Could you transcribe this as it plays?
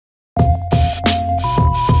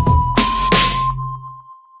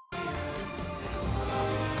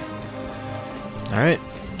Alright,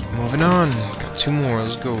 moving on. Got 2 more,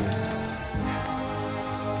 let's go.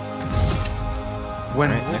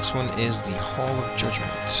 Alright, next one is the Hall of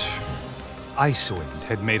Judgement. Icewind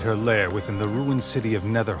had made her lair within the ruined city of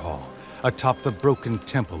Netherhall, atop the broken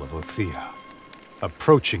temple of Othea.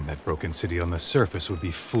 Approaching that broken city on the surface would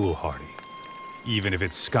be foolhardy, even if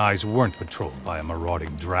its skies weren't patrolled by a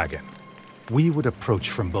marauding dragon. We would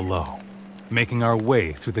approach from below, making our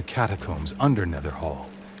way through the catacombs under Netherhall,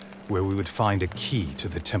 where we would find a key to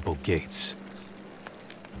the temple gates.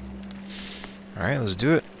 Alright, let's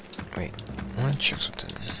do it. Wait, I want to check something.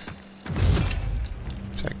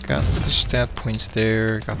 So I got the stat points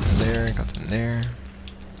there, got them there, got them there.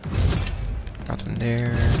 Got them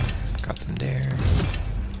there, got them there.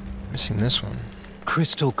 Missing this one.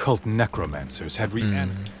 Crystal cult necromancers had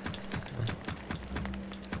reanimated.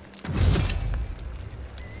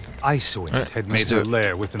 Icewind had made her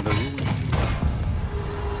lair within the ruins.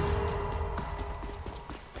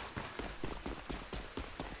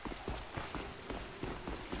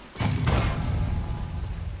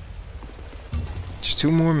 Just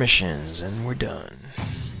 2 more missions and we're done.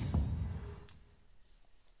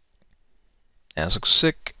 Ass looks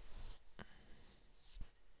sick.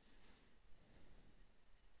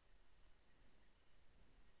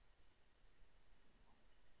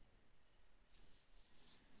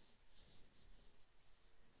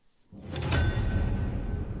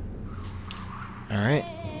 Alright.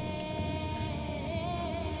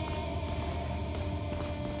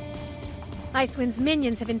 Icewind's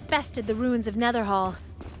minions have infested the ruins of Netherhall.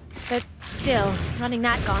 But still, running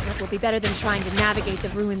that gauntlet will be better than trying to navigate the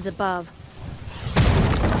ruins above.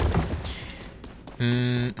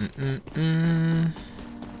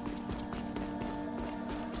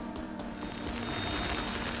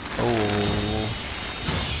 Oh.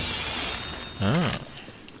 Ah.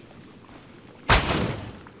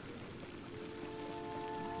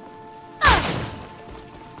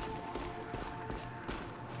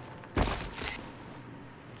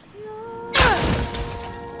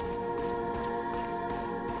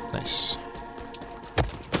 Nice.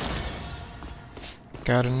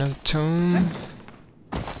 Got another tome.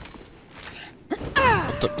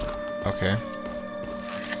 What the? Okay.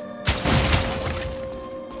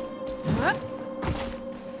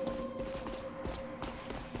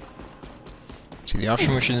 See, the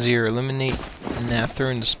option missions here: eliminate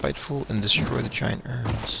Nather and the Spiteful, and destroy the giant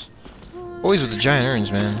urns. Always with the giant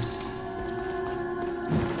urns, man.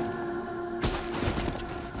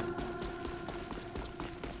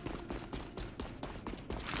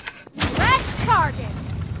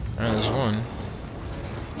 Alright, there's one.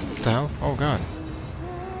 What the hell? Oh god.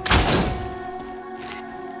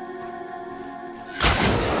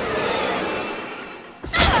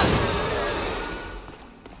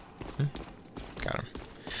 Got him.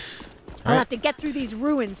 I'll have to get through these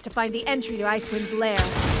ruins to find the entry to Icewind's lair.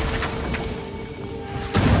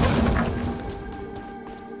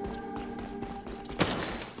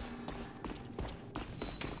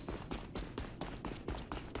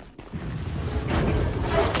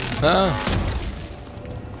 Ah.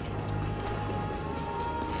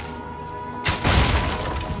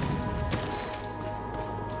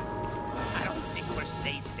 I don't think we're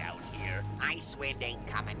safe down here. Icewind ain't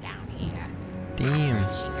coming down here.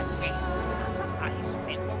 Damn. She can fit. From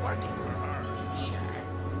Icewind, we're working for her. Sure.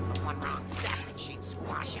 But one wrong step and she'd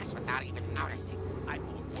squash us without even noticing. I'm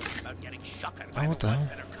more worried about getting shuckened by the ones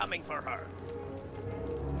that are coming for her.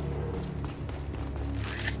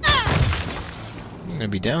 I'm gonna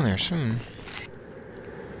be down there soon.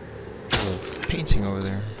 There's a painting over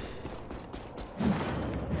there.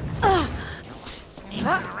 Sneaking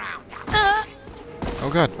around down there. Oh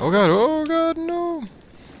god, oh god, oh god, no!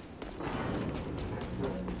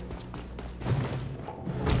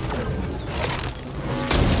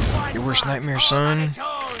 Your worst nightmare, son.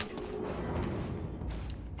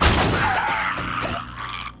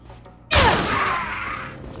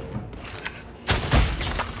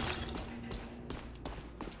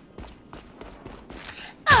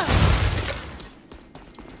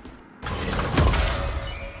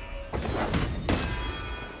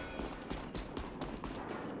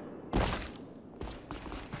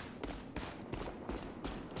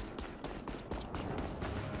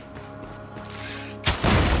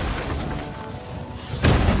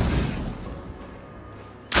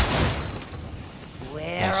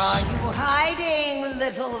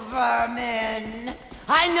 Little vermin.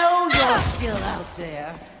 I know you're still out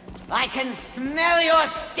there. I can smell your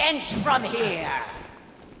stench from here.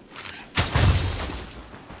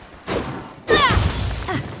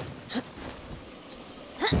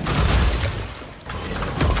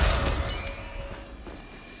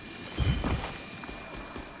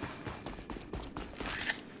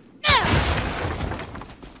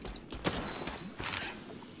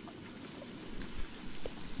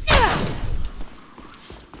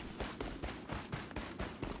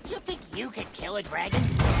 You could kill a dragon?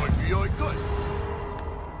 Maybe I could.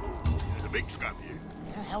 There's a big scrap here.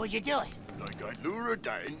 How would you do it? Like I'd lure her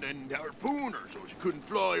down and harpoon her so she couldn't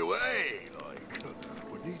fly away. Like,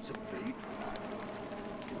 would need some bait.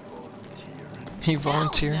 Volunteering. He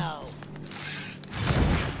volunteered. No.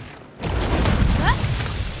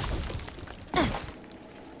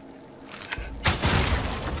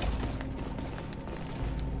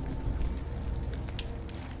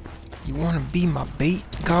 You wanna be my bait,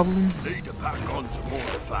 goblin? Need to pack on some more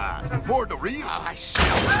fat before the real. I shall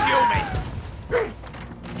kill me.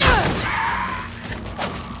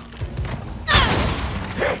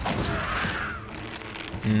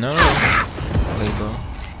 No. Play, bro.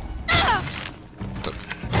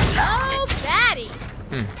 Oh, Batty!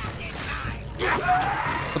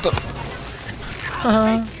 What the?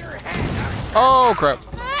 Oh crap!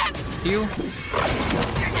 You?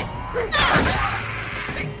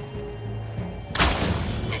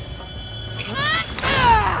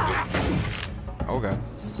 Oh god.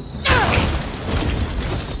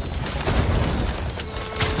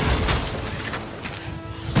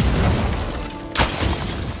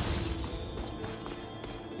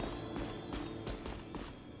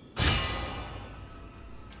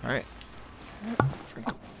 Alright. Drink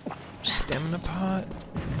a stamina pot.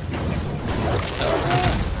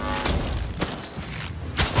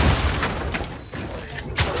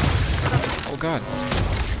 Oh god.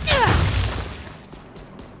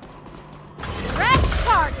 Fresh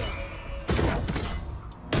targets!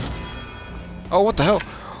 Oh, what the hell?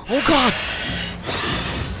 Oh god!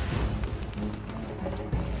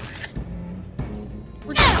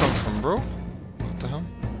 Where'd you come from, bro? What the hell?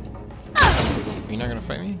 You're not gonna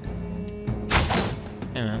fight me?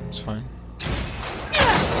 Yeah, man, it's fine.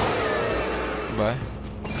 Goodbye.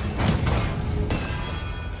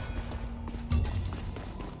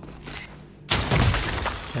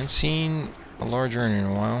 Haven't seen a large urn in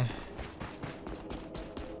a while.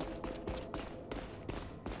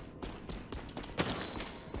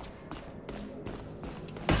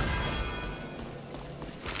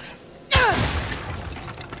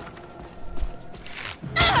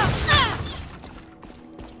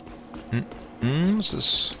 What's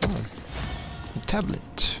this? Oh, a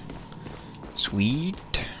tablet. Sweet.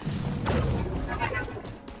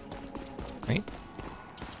 Wait.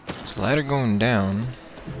 It's a ladder going down.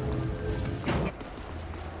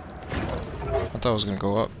 I thought it was gonna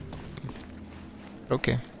go up.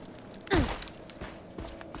 Okay.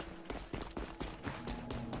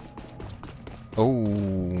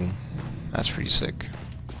 Oh, that's pretty sick.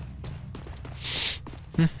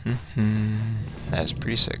 That's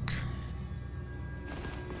pretty sick.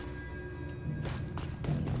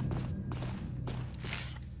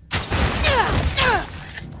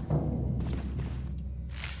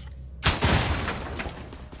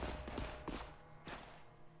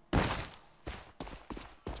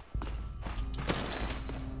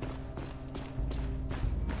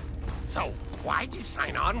 So, why'd you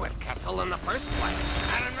sign on with Kessell in the first place?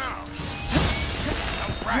 I don't know.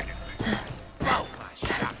 Don't brag at me. Oh, my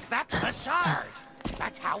shuck, that's facade.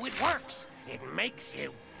 That's how it works. It makes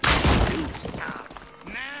you do stuff.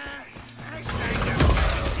 Nah, I signed up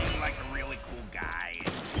because he seemed like a really cool guy.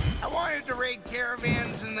 I wanted to raid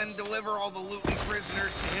caravans and then deliver all the loot and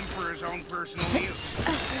prisoners to him for his own personal use.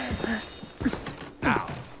 Ow.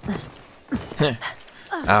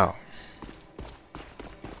 Ow.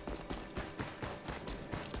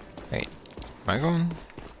 Wait, am I going?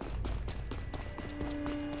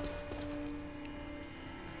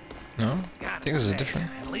 No? I think this is different.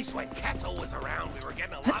 At least when Kessell was around, we were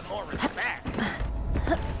getting a lot more respect.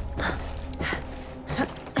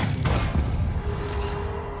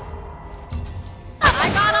 I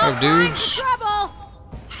got all Oh, dudes. kinds of trouble!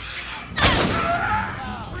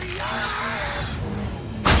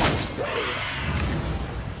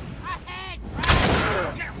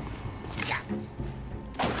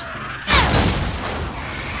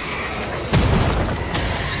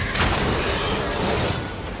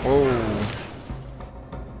 Whoa.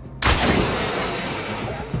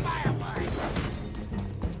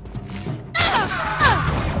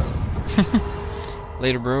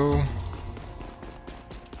 Later, bro.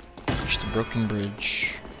 Reach the broken bridge.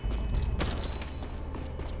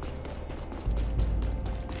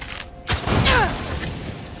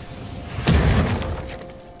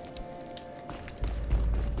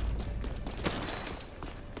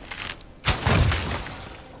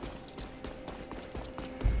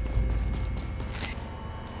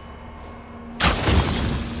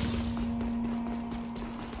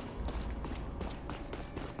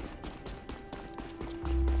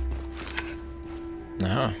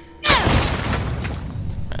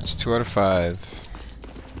 That's 2 out of 5.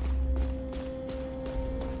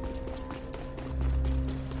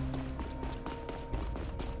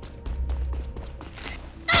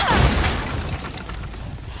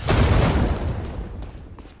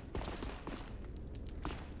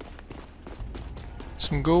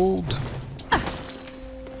 Some gold.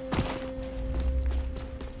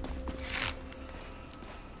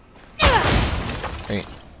 Wait.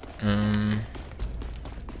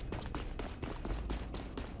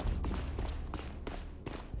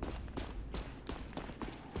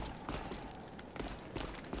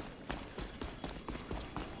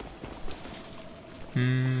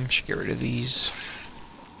 Should get rid of these.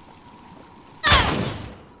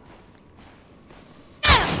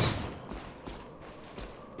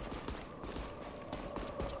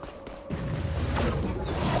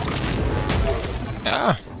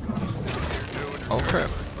 Ah! Oh crap.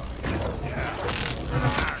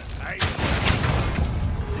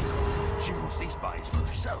 She wants these spies for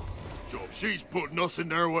herself. So if she's putting us in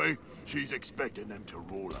their way, she's expecting them to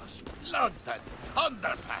rule us. Blood and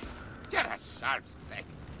thunderpack. You're a sharp stick.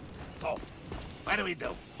 So, what do we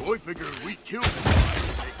do? I figure we kill them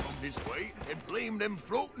spies, they come this way, and blame them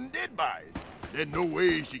floating dead spies. Then no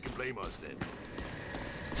way she can blame us then.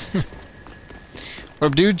 What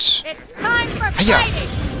up, dudes? It's time for Hi-ya. fighting!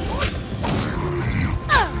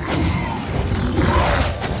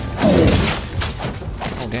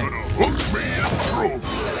 Oh damn. Hook me and prove.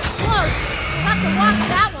 Whoa! You'll have to watch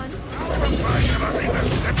that one.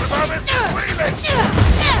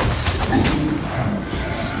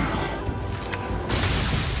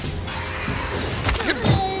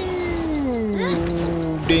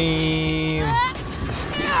 Damn.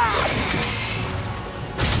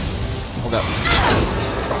 Hold up.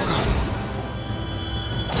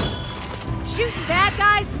 Shooting bad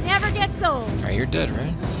guys never gets old. Alright, you're dead,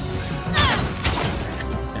 right?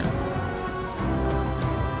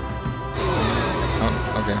 Oh,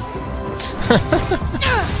 okay.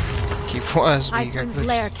 Keep was, but you got Icewind's glitched.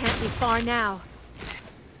 lair can't be far now.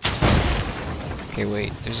 Okay,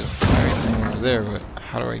 wait, there's a fire thing over there, but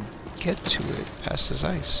how do I get to it past this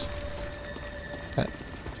ice? That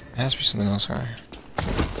has to be something else, alright.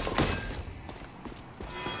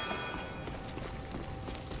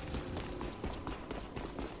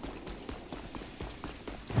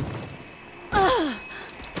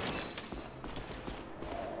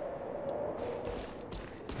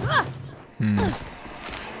 I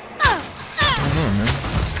don't know, man.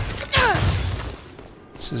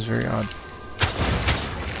 This is very odd.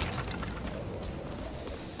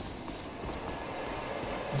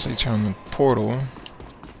 So you turn on the portal.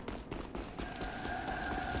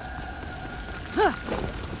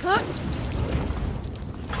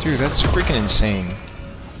 Dude, that's freaking insane.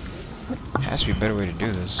 Has to be a better way to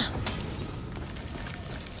do this.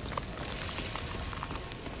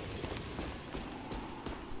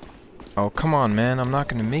 Oh, come on, man. I'm not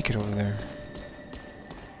gonna make it over there.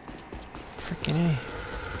 Freaking A.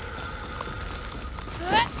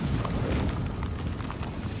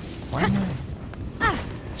 Why am I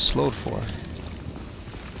slowed for?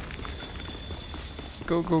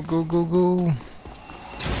 Go, go, go, go, go.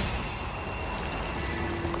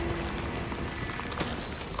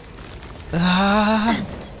 Ah!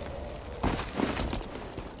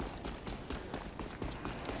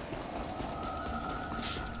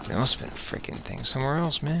 There must have been a freaking thing somewhere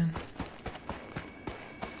else, man.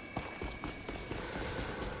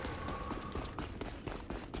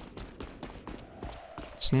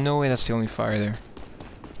 There's no way that's the only fire there.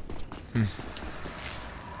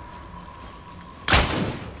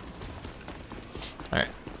 Alright,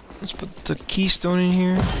 let's put the keystone in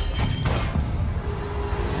here.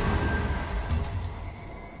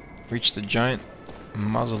 Reach the giant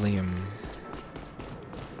mausoleum.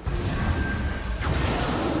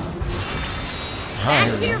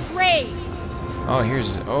 Back to your graves! Oh,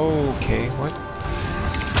 here's it. Oh, okay, what?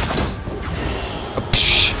 Oh,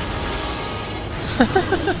 psh. You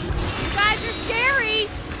guys are scary!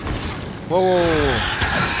 Whoa, whoa, whoa, whoa.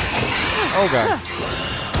 Oh god.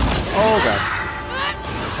 Oh god.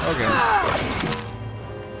 Okay.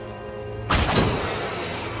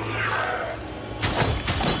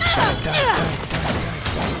 Die.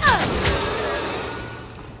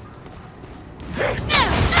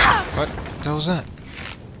 What the hell was that?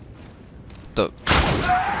 The...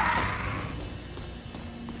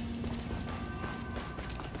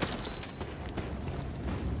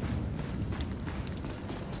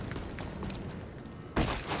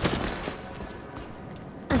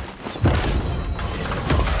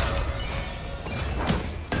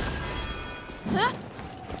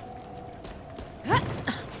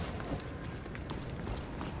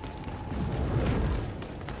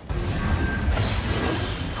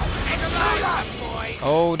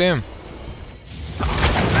 damn. Oh,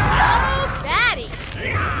 Batty!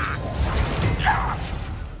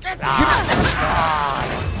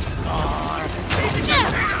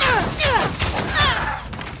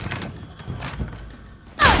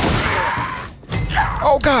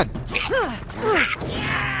 Oh god!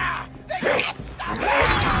 Yeah! They can't stop me!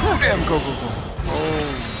 Oh damn, go, go, go. Oh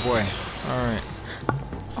boy. Alright.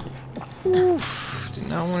 Did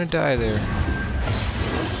not want to die there.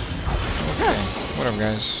 Okay. Whatever,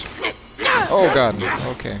 guys. Oh god.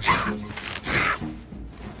 Okay.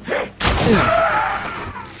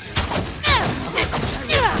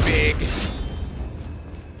 Big.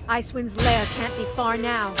 Icewind's lair can't be far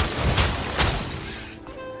now.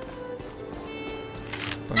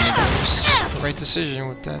 But maybe just the right decision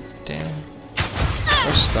with that damn.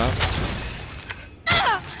 Let's stop.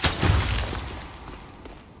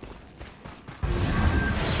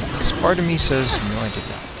 Because part of me says, no, I did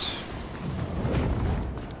not.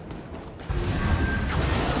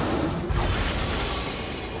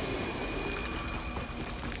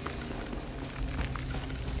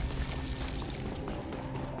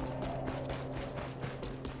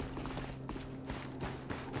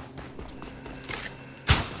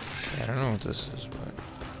 I don't know what this is, but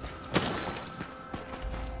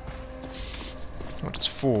what it's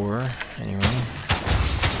for, anyway.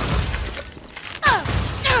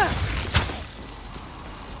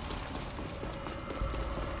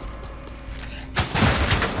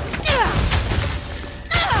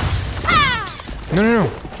 No, no,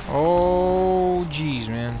 no! Oh, jeez,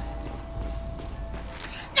 man.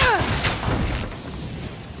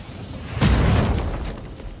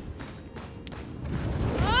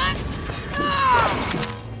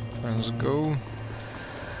 Let's go.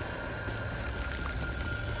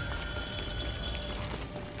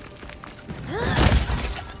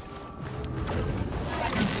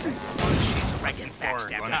 She's reckon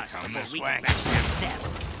backstabbed us before we can backstab them.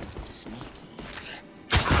 Sneaky.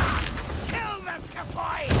 Kill them,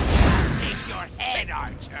 Catti-Brie! Take your head,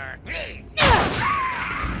 Archer! This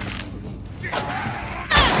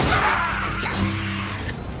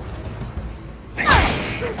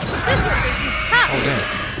one thinks he's tough. Oh, damn.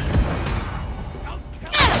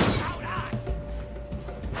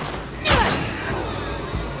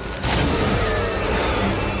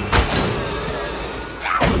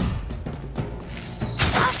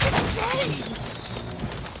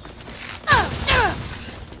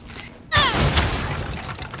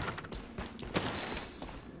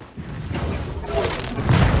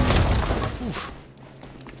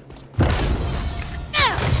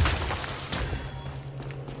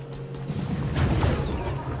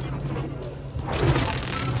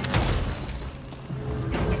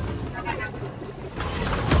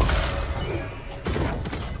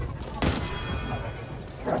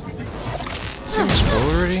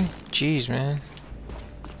 Already? Jeez, man.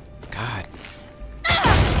 God.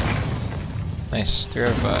 Nice. 3 out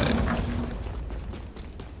of 5.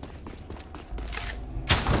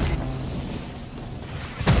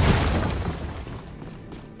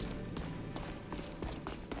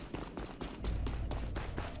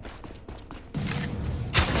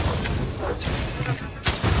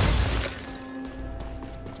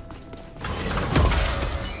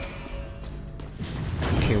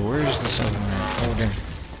 Okay, where's this other one? Oh, damn.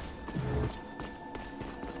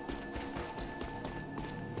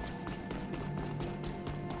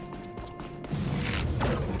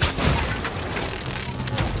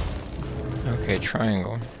 Okay,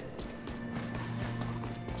 triangle.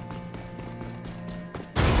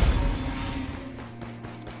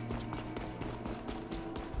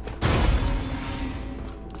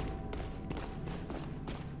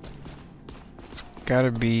 It's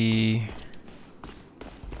gotta be...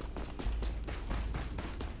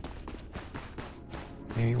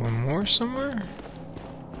 maybe one more somewhere?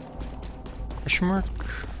 Question mark?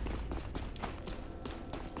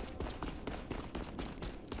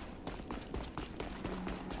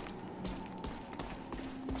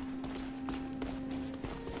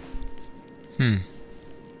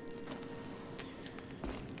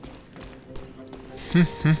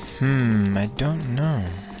 I don't know.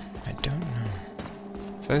 I don't know.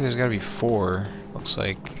 I feel like there's gotta be 4, looks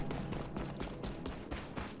like.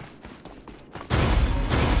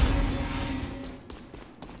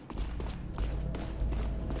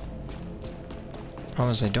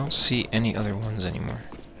 Problem is I don't see any other ones anymore.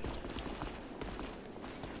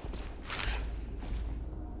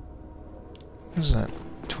 What is that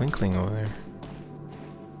twinkling over there?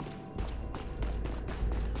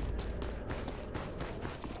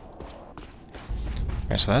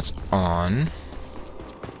 Okay, so that's on.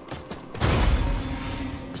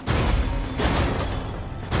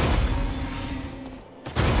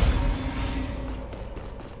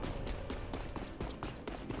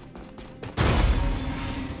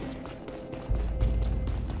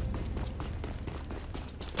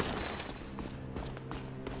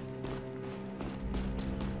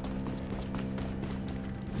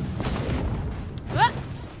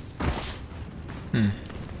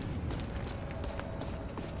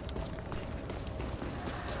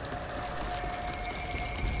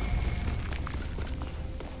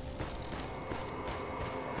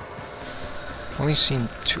 Only seen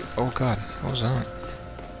two. Oh god, what was that?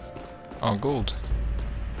 Oh, gold.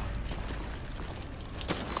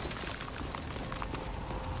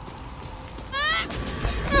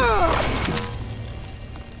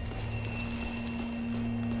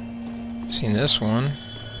 Seen this one.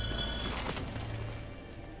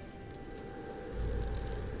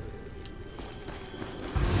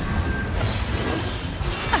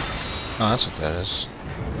 Oh, that's what that is.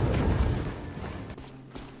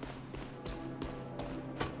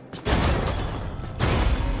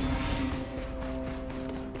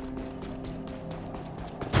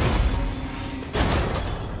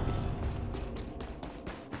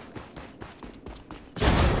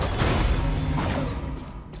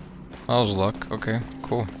 That was luck. Okay,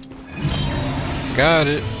 cool. Got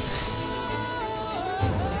it.